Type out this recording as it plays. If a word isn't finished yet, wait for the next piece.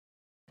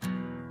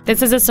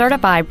This is a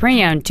certified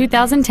pre-owned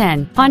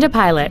 2010 Honda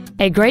Pilot,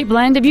 a great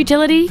blend of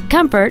utility,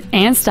 comfort,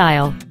 and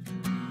style.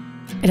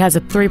 It has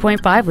a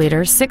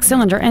 3.5-liter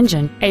six-cylinder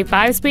engine, a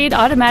 5-speed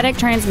automatic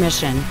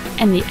transmission,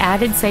 and the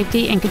added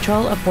safety and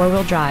control of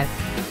four-wheel drive.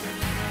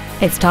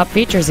 Its top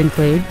features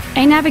include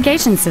a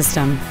navigation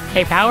system,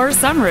 a power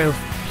sunroof,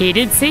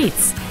 heated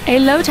seats, a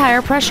low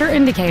tire pressure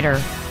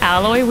indicator,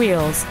 alloy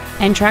wheels,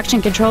 and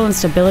traction control and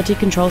stability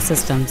control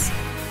systems.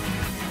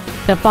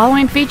 The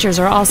following features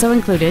are also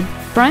included: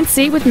 front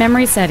seat with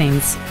memory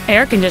settings,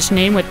 air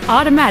conditioning with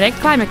automatic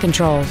climate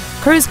control,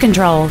 cruise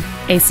control,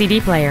 a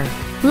CD player,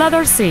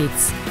 leather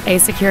seats, a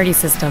security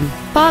system,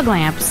 fog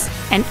lamps,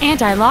 an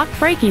anti-lock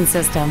braking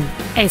system,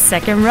 a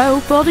second row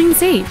folding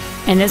seat,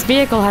 and this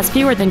vehicle has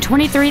fewer than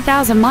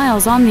 23,000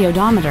 miles on the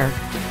odometer.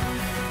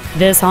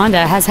 This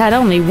Honda has had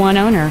only one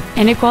owner,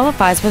 and it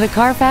qualifies for the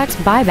Carfax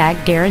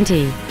buyback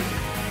guarantee.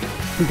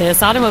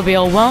 This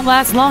automobile won't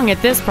last long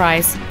at this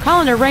price.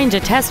 Call and arrange a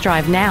test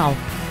drive now.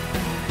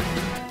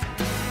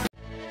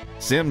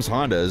 Sims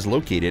Honda is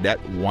located at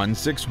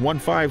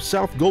 1615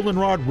 South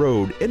Goldenrod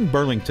Road in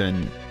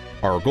Burlington.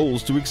 Our goal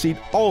is to exceed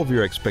all of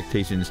your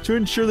expectations to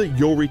ensure that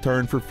you'll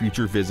return for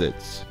future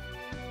visits.